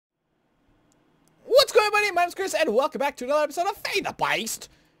Hey, my name's Chris, and welcome back to another episode of Fade the Beast.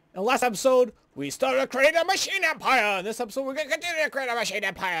 In the last episode, we started creating a machine empire. In this episode, we're going to continue to create a machine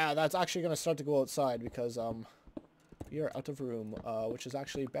empire. That's actually going to start to go outside because, we are out of room, which is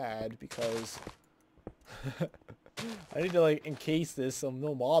actually bad because I need to, like, encase this so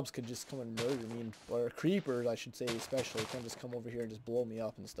no mobs could just come and murder me, or creepers, I should say, especially, can just come over here and just blow me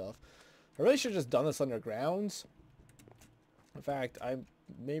up and stuff. I really should have just done this underground. In fact,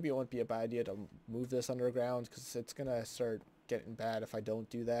 maybe it wouldn't be a bad idea to move this underground because it's going to start getting bad if I don't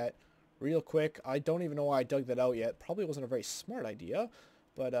do that real quick. I don't even know why I dug that out yet. Probably wasn't a very smart idea.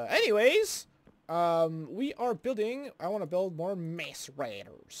 But anyways, we are building, I want to build more mace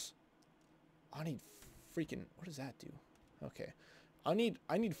raiders. I need freaking, what does that do? Okay. I need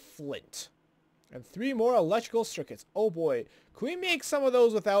flint. And 3 more electrical circuits. Oh boy. Can we make some of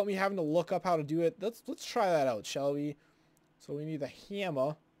those without me having to look up how to do it? Let's try that out, shall we? So we need the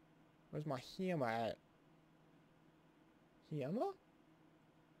hammer. Where's my hammer at? Hammer?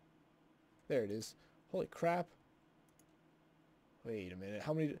 There it is. Holy crap. Wait a minute.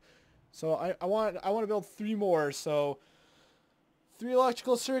 How many? So I want to build 3 more. So 3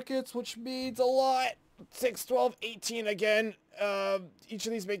 electrical circuits, which means a lot. 6, 12, 18 again. Each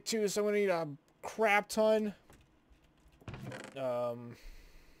of these make 2, so I'm gonna need a crap ton.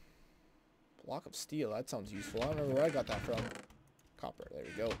 Block of steel. That sounds useful. I don't remember where I got that from. Copper. There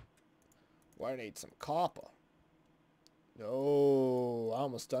we go. Why need some copper? No, I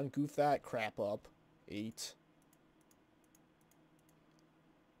almost done goofed that crap up. 8.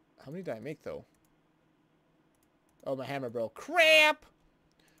 How many did I make though? Oh, my hammer broke. Crap!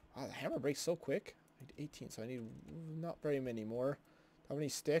 Wow, the hammer breaks so quick. I need 18, so I need not very many more. How many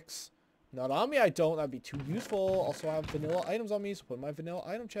sticks? Not on me, I don't. That'd be too useful. Also, I have vanilla items on me, so put in my vanilla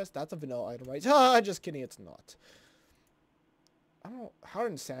item chest. That's a vanilla item, right? Just kidding, it's not. I don't know.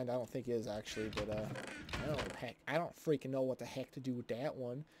 Hardened sand, I don't think it is actually, but I don't freaking know what the heck to do with that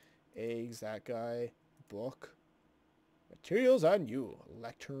one. Eggs, that guy. Book. Materials on you.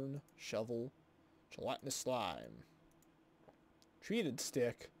 Lectern, shovel, gelatinous slime. Treated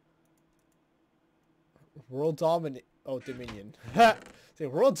stick. World dominate. Oh, Dominion. Say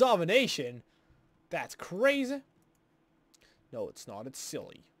world domination? That's crazy. No, it's not. It's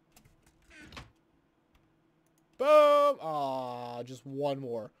silly. Boom! Ah, just one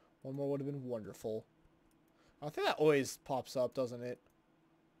more. One more would have been wonderful. I think that always pops up, doesn't it?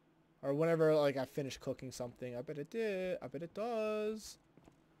 Or whenever, like, I finish cooking something. I bet it did. I bet it does.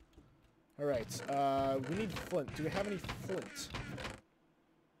 Alright, we need flint. Do we have any flint?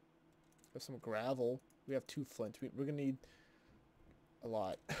 We have some gravel. We have 2 flint. We're gonna need a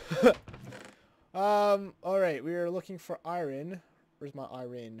lot. Alright, we are looking for iron. Where's my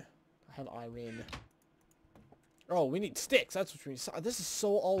iron? I have iron. Oh, we need sticks. That's what we need. This is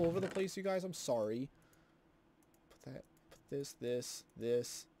so all over the place, you guys. I'm sorry. Put this, this.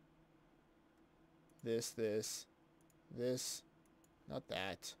 Not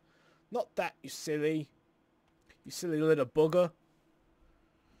that. Not that, you silly. You silly little bugger.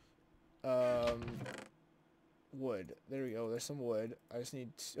 Wood. There we go. There's some wood. I just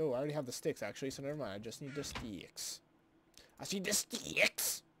need... Oh, I already have the sticks, actually, so never mind. I just need the sticks. I see the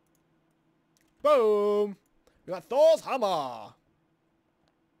sticks! Boom! We got Thor's hammer!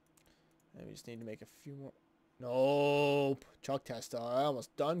 And we just need to make a few more... Nope! Chuck tester. I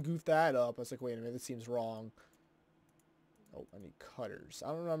almost done goofed that up. I was like, wait a minute, this seems wrong. Oh, I need cutters.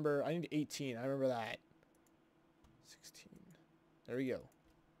 I don't remember. I need 18. I remember that. 16. There we go.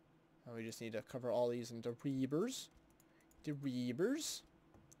 Now we just need to cover all these into reapers.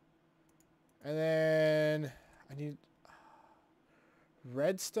 And then I need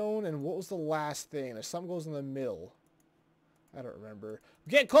redstone, and what was the last thing? There's something goes in the middle. I don't remember.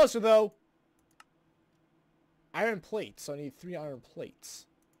 I'm getting closer though. Iron plates. So I need 3 iron plates.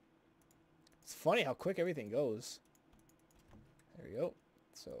 It's funny how quick everything goes. There we go.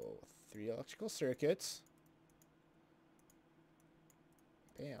 So 3 electrical circuits.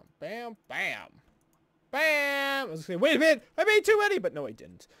 Bam, bam, bam. Bam! I was gonna say, wait a minute! I made too many! But no, I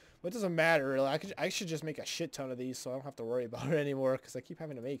didn't. But it doesn't matter, really. I should just make a shit ton of these so I don't have to worry about it anymore because I keep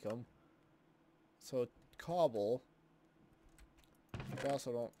having to make them. So, cobble. I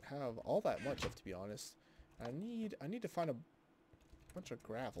also don't have all that much of, to be honest. I need to find a bunch of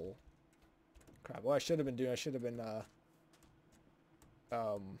gravel. Crap, what I should have been doing, I should have been,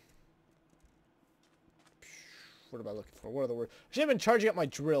 what am I looking for? What are the words? I should have been charging up my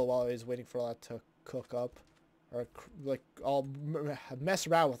drill while I was waiting for all that to cook up. Or, like, I'll mess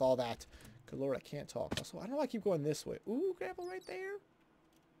around with all that. Good lord, I can't talk. Also, I don't know why I keep going this way. Ooh, gravel right there.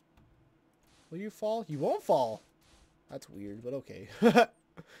 Will you fall? You won't fall. That's weird, but okay.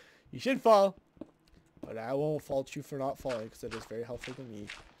 You should fall. But I won't fault you for not falling, because it is very helpful to me.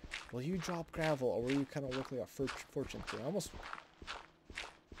 Will you drop gravel, or will you kind of look like a fortune thing? Almost.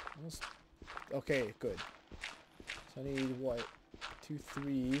 Okay, good. So I need, what? 2,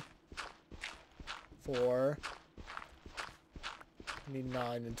 3, 4. I need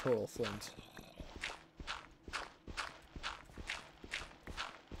 9 in total flint.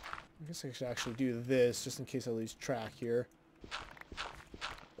 I guess I should actually do this, just in case I lose track here.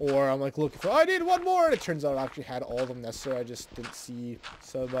 Or I'm like looking for, I need 1 more, and it turns out I actually had all of them necessary. I just didn't see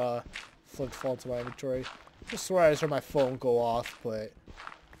some flint fall into my inventory. I swear I just heard my phone go off, but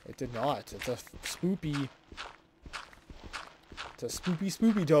it did not. It's a spoopy. It's a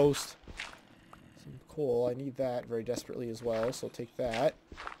spoopy toast. Some coal. I need that very desperately as well, so take that.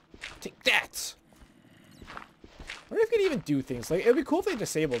 Take that! I wonder if you could even do things. Like, it would be cool if they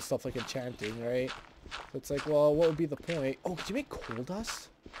disabled stuff like enchanting, right? So it's like, well, what would be the point? Oh, could you make coal dust?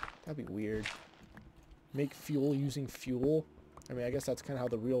 That'd be weird. Make fuel using fuel? I mean, I guess that's kind of how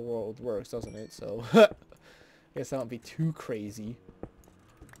the real world works, doesn't it? So, I guess that won't be too crazy. I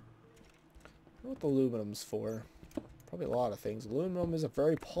don't know what the aluminum's for. Probably a lot of things. Aluminum is a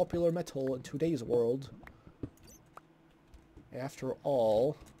very popular metal in today's world. After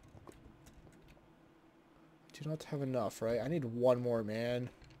all, I do not have enough, right? I need 1 more man.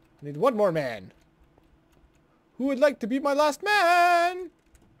 I need 1 more man. Who would like to be my last man?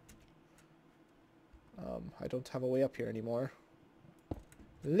 I don't have a way up here anymore.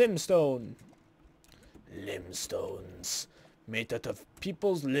 Limestone. Limstones. Made out of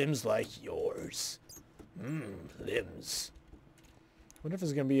people's limbs like yours. Limbs. I wonder if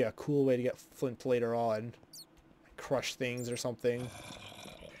there's going to be a cool way to get flint later on. Crush things or something.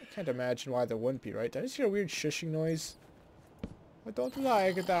 I can't imagine why there wouldn't be, right? Did I just hear a weird shushing noise? I don't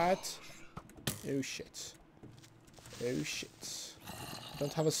like that. Oh shit. Oh shit. I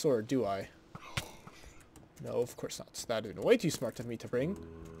don't have a sword, do I? No, of course not. That would be way too smart of me to bring.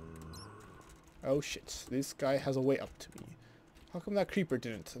 Oh shit. This guy has a way up to me. How come that creeper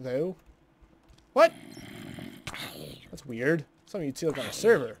didn't, though? What? That's weird. Something you'd see like on a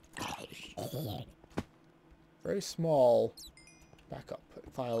server. Very small backup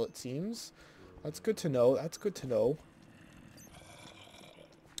file, it seems. That's good to know. That's good to know.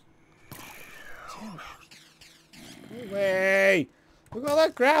 Damn it. Go away! Look at all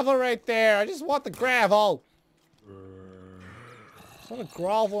that gravel right there. I just want the gravel. I just want the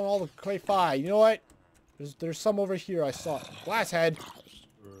gravel and all the clay fi. You know what? There's some over here I saw. Glass head.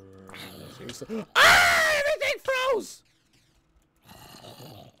 Seriously. Ah! Everything froze!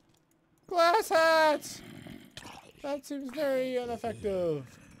 Glass hats! That seems very ineffective.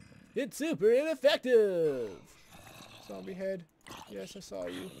 It's super ineffective! Zombie head. Yes, I saw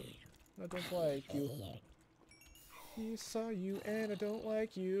you. I don't like you. He saw you and I don't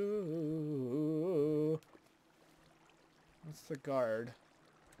like you. That's the guard.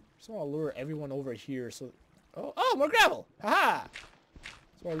 Just want to lure everyone over here so... Oh, more gravel! Haha!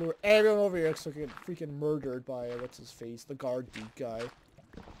 Just want to lure everyone over here so I can get freaking murdered by, what's his face, the guard dude guy.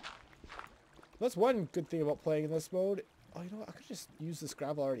 That's one good thing about playing in this mode. Oh, you know what? I could just use this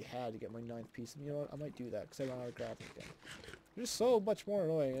gravel I already had to get my 9th piece. And you know what? I might do that because I run out of gravel again. There's so much more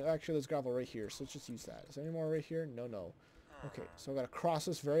annoying. Actually, there's gravel right here, so let's just use that. Is there any more right here? No, no. Okay, so I gotta cross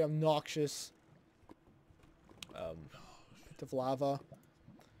this very obnoxious pit of lava.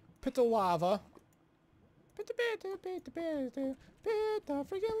 Pit of lava. Pit of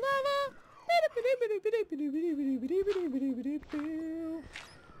freaking lava.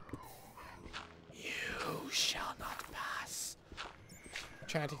 You shall not pass.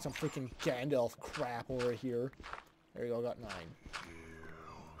 Chanting some freaking Gandalf crap over here. There you go, got 9.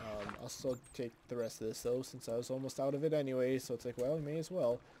 I'll still take the rest of this though, since I was almost out of it anyway, so it's like, well, may as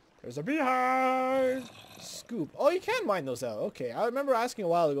well. There's a beehive! Scoop. Oh, you can mine those out. Okay, I remember asking a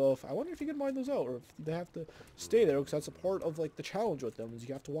while ago if, I wonder if you can mine those out, or if they have to stay there, because that's a part of, like, the challenge with them, is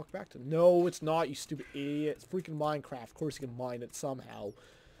you have to walk back to them. No, it's not, you stupid idiot. It's freaking Minecraft. Of course you can mine it somehow.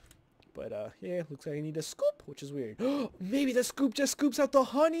 But, yeah, looks like I need a scoop, which is weird. Maybe the scoop just scoops out the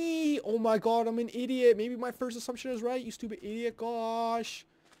honey! Oh my god, I'm an idiot. Maybe my first assumption is right, you stupid idiot. Gosh.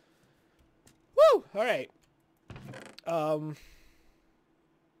 Woo! Alright.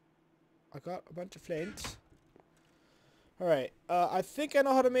 I got a bunch of flint. Alright, I think I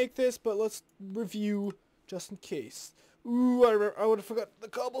know how to make this, but let's review just in case. Ooh, I would have forgotten the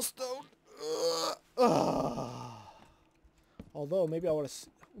cobblestone. Although, maybe I would have...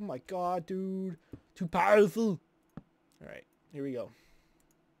 Oh my god, dude. Too powerful. Alright, here we go.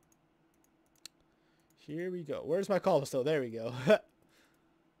 Here we go. Where's my cobblestone? There we go.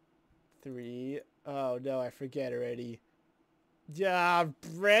 3. Oh no, I forget already. Yeah,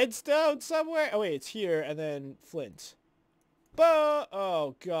 redstone somewhere? Oh, wait, it's here, and then flint.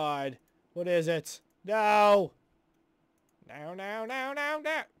 Oh, God. What is it? No! No, no, no, no,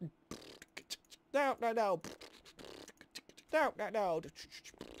 no! No, no, no! No, no, no!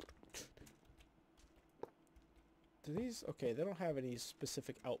 Do these... Okay, they don't have any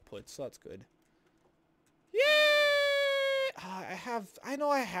specific outputs, so that's good. Yeah! I know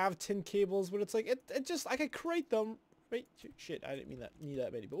I have tin cables, but it's like, it just... I could create them. Wait, shit, I didn't need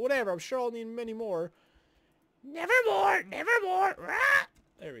that many, but whatever, I'm sure I'll need many more. Nevermore! Nevermore! Rah!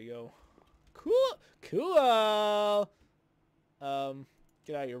 There we go. Cool! Cool!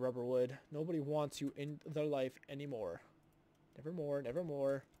 Get out of your rubber wood. Nobody wants you in their life anymore. Nevermore,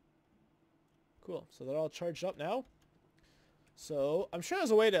 nevermore. Cool. So they're all charged up now. So I'm sure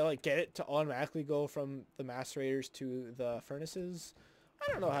there's a way to like get it to automatically go from the macerators to the furnaces.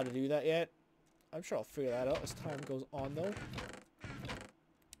 I don't know how to do that yet. I'm sure I'll figure that out as time goes on though.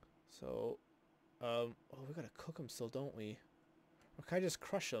 So, oh, we gotta cook them still, don't we? Or can I just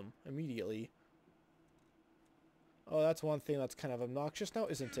crush them immediately? Oh, that's one thing that's kind of obnoxious now,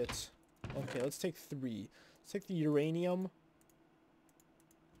 isn't it? Okay, let's take 3. Let's take the uranium.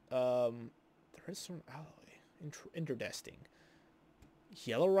 The redstone alloy. Interesting.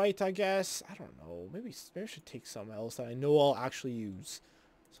 Yellowite, I guess? I don't know. Maybe I should take something else that I know I'll actually use.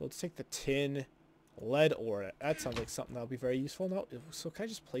 So let's take the tin. Lead ore. That sounds like something that'll be very useful now. So can I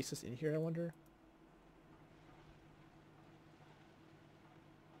just place this in here, I wonder?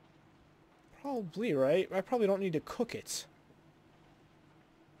 Probably, right? I probably don't need to cook it.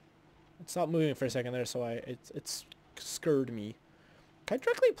 It's not moving for a second there, so it's scared me. Can I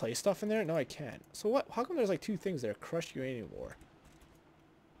directly place stuff in there? No, I can't. So what? How come there's like 2 things there? Crushed uranium ore.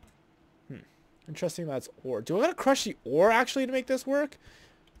 Interesting, that's ore. Do I gotta crush the ore actually to make this work?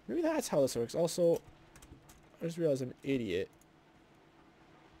 Maybe that's how this works. Also, I just realized I'm an idiot.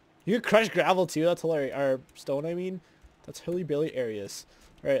 You can crush gravel too? That's hilarious. Or stone, I mean. That's hilly-billy areas.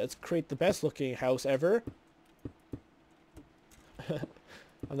 Alright, let's create the best looking house ever.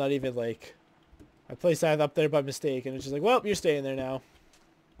 I'm not even like... I placed that up there by mistake and it's just like, well, you're staying there now.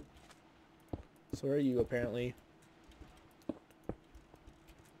 So where are you, apparently?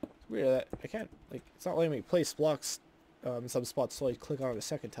 It's weird that I can't, like, it's not letting me place blocks in some spots, so I click on it a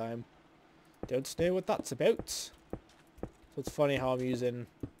second time. Don't know what that's about. So it's funny how I'm using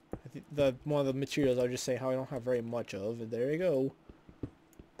one of the materials I was just saying how I don't have very much of, and there you go.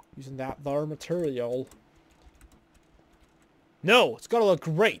 Using that there material. No! It's gotta look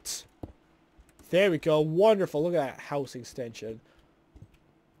great! There we go. Wonderful. Look at that house extension.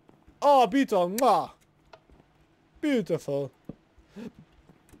 Oh, beautiful. Mwah. Beautiful.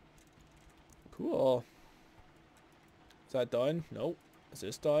 Cool. Is that done? Nope. Is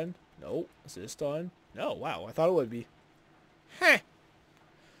this done? Nope. Is this done? No. Wow. I thought it would be. Heh.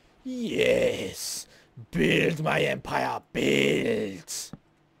 Yes. Build my empire. Build.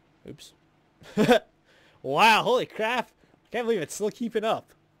 Oops. Wow. Holy crap. I can't believe it's still keeping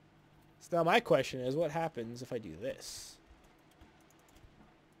up. So now my question is, what happens if I do this?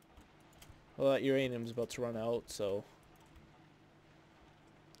 Well, that uranium's about to run out, so...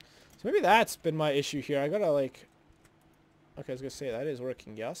 So maybe that's been my issue here. I gotta, like... Okay, I was gonna say, that is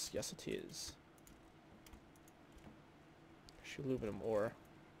working. Yes. Yes, it is. Should aluminum ore.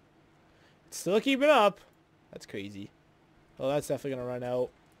 It's still keeping up. That's crazy. Well, that's definitely gonna run out.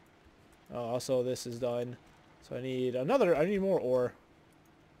 Oh, also, this is done. So I need another... I need more ore.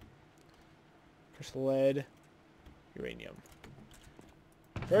 Crystal lead. Uranium.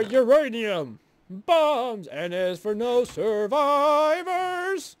 For uranium! Bombs! And is for no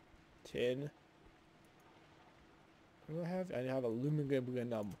survivors! Tin. What do I have? I have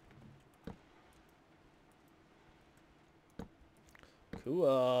aluminum.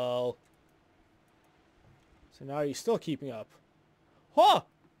 Cool. So now are you still keeping up? Huh!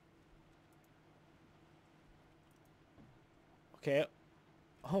 Okay.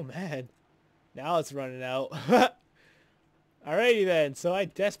 Oh, man. Now it's running out. Alrighty then. So I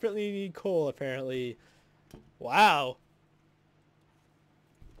desperately need coal, apparently. Wow.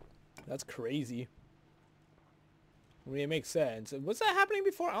 That's crazy. I mean, it makes sense. Was that happening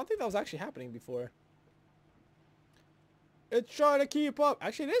before? I don't think that was actually happening before. It's trying to keep up.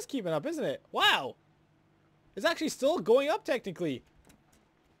 Actually, it is keeping up, isn't it? Wow. It's actually still going up, technically.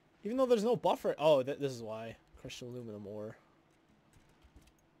 Even though there's no buffer. Oh, this is why. Crushed aluminum ore.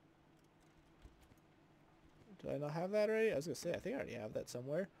 Do I not have that already? I was going to say, I think I already have that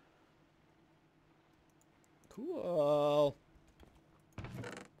somewhere. Cool.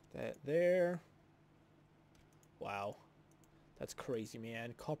 That there. Wow. That's crazy,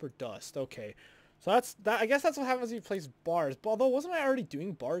 man. Copper dust. Okay. So I guess that's what happens when you place bars. But although, wasn't I already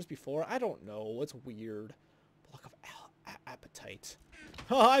doing bars before? I don't know. It's weird. Block of appetite.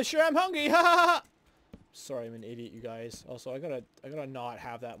 Oh, I sure am hungry. Ha ha ha. Sorry, I'm an idiot, you guys. Also, I gotta not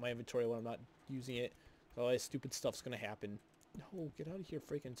have that in my inventory when I'm not using it. Otherwise, stupid stuff's gonna happen. No, get out of here,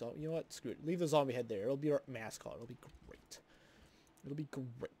 freaking zombie. You know what? Screw it. Leave the zombie head there. It'll be our mascot. It'll be great. It'll be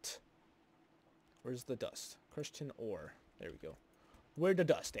great. Where's the dust? Christian ore. There we go. Where'd the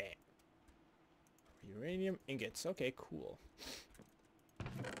dust at? Uranium ingots. Okay, cool.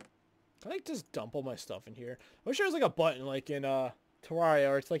 I like just dump all my stuff in here. I wish there was like a button like in Terraria,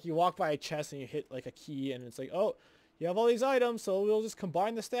 or it's like you walk by a chest and you hit like a key and it's like, oh, you have all these items, so we'll just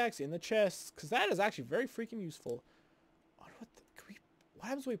combine the stacks in the chests, because that is actually very freaking useful. What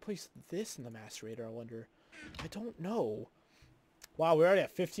happens when we place this in the macerator, I wonder? I don't know. Wow, we're already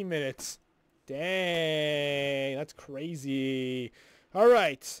at 15 minutes. Dang, that's crazy. All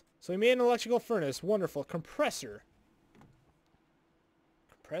right, so we made an electrical furnace. Wonderful. Compressor.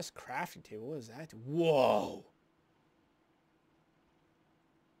 Compressed crafting table. What is that? Whoa.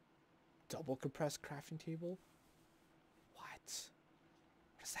 Double compressed crafting table? What?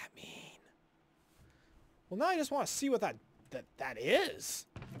 What does that mean? Well, now I just want to see what that is.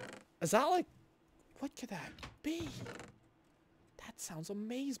 Is that like... What could that be? That sounds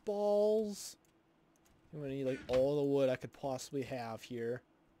amazeballs. I'm gonna need like all the wood I could possibly have here.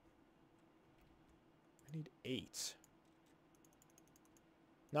 I need 8.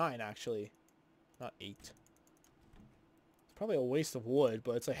 9 actually. Not 8. It's probably a waste of wood,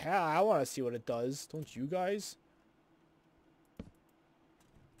 but it's like, I want to see what it does. Don't you guys?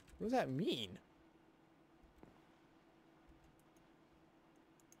 What does that mean?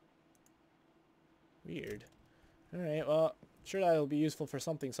 Weird. Alright, well, sure that'll be useful for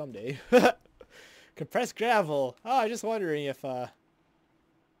something someday. Compressed gravel. Oh, I'm just wondering if, oh,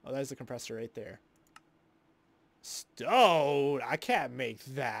 there's the compressor right there. Stone! I can't make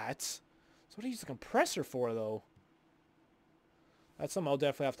that. So what do you use the compressor for, though? That's something I'll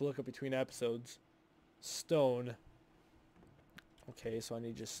definitely have to look up between episodes. Stone. Okay, so I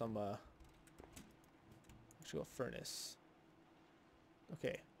need just some, actually a furnace.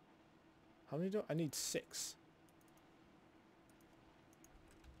 Okay. How many do I need? 6.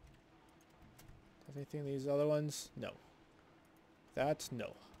 Have anything in these other ones? No. That,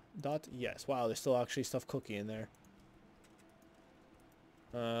 no. That, yes. Wow, there's still actually stuff cooking in there.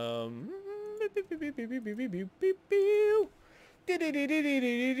 I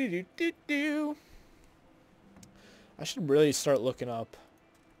should really start looking up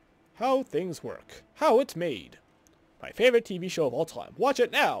how things work. How it's made. My favorite TV show of all time. Watch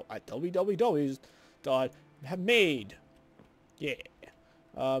it now at www.havemade. Yeah.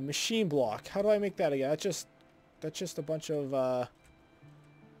 Machine block. How do I make that again? That's just a bunch of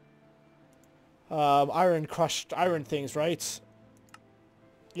iron crushed iron things, right?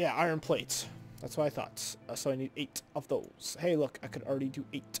 Yeah, iron plates. That's what I thought. So I need 8 of those. Hey, look, I could already do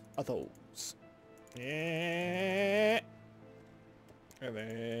 8 of those. Yeah. And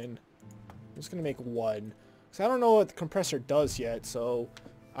then I'm just gonna make 1. Because I don't know what the compressor does yet, so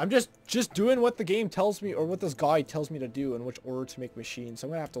I'm just doing what the game tells me, or what this guide tells me to do, in which order to make machines. So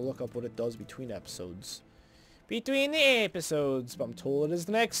I'm gonna have to look up what it does between episodes. Between the episodes, but I'm told it is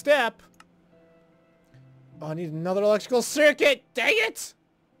the next step. Oh, I need another electrical circuit! Dang it!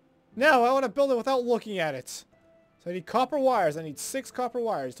 No, I want to build it without looking at it. So I need copper wires. I need 6 copper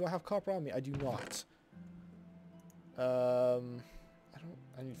wires. Do I have copper on me? I do not. I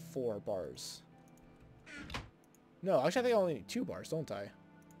need 4 bars. No, actually I think I only need 2 bars, don't I?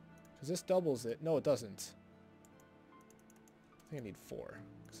 Because this doubles it. No, it doesn't. I think I need 4.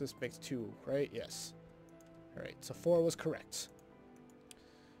 Because this makes 2, right? Yes. Alright, so 4 was correct.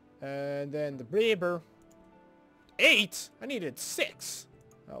 And then the braber. 8? I needed 6.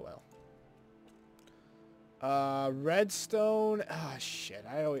 Oh well. Redstone. Ah, shit.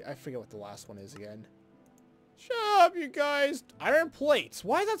 I forget what the last one is again. Shut up, you guys. Iron plates.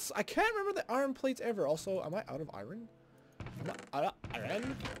 Why that's... I can't remember the iron plates ever. Also, am I out of iron? Am I out of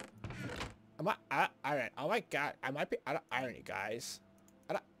iron? Am I out of iron? Oh my god. I might be out of iron, you guys.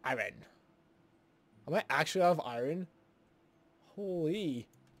 Out of iron. Am I actually out of iron? Holy.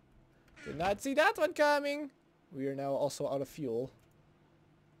 Did not see that one coming. We are now also out of fuel.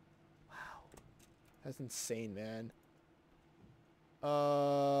 Wow. That's insane, man.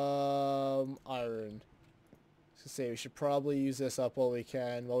 Iron. To say we should probably use this up while we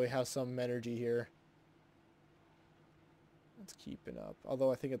can, while we have some energy here. It's keeping up,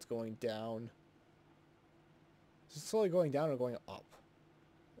 although I think it's going down. Is it slowly going down or going up?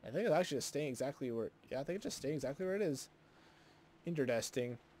 I think it's actually just staying exactly where... Yeah, I think it's just staying exactly where it is.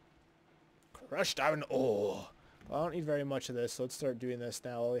 Interesting. Crushed diamond ore. Well, I don't need very much of this, so let's start doing this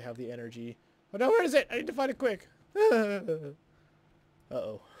now while we have the energy. Oh no, where is it? I need to find it quick.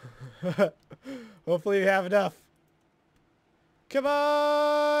 Uh-oh. Hopefully we have enough. Come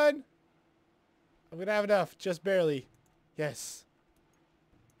on! I'm gonna have enough, just barely. Yes.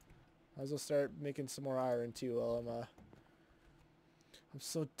 Might as well start making some more iron too while I'm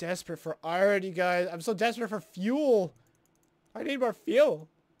so desperate for iron, you guys. I'm so desperate for fuel. I need more fuel.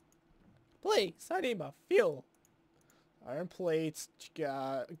 Please, I need more fuel. Iron plates,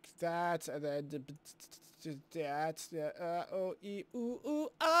 that, and then that, oh, e, ooh, ooh,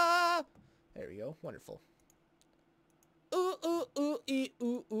 ah. There we go, wonderful. Ooh, ooh, ooh, e,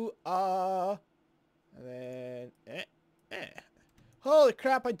 ooh, ooh, ah. And then, holy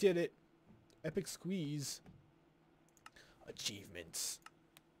crap, I did it. Epic squeeze. Achievements.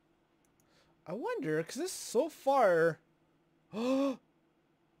 I wonder, because this is so far. Oh,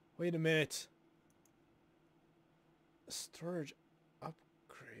 wait a minute. Storage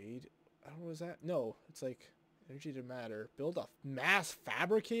upgrade. I don't know, what is that? No, it's like energy to matter. Build a mass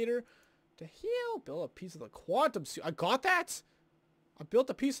fabricator. To heal. Build a piece of the quantum suit. I got that? I built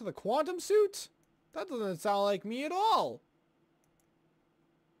a piece of the quantum suit? That doesn't sound like me at all.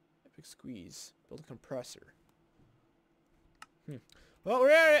 Epic squeeze. Build a compressor.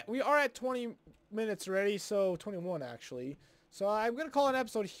 Well, we are at 20 minutes already, so 21 actually. So I'm gonna call an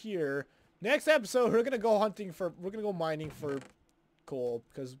episode here. Next episode, we're gonna go mining for coal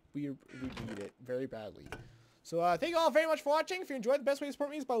because we need it very badly. So thank you all very much for watching. If you enjoyed, the best way to support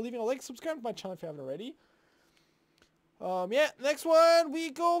me is by leaving a like, subscribe to my channel if you haven't already. Yeah, next one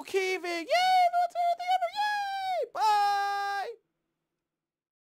we go caving. Yay! Most ever! Yay! Bye.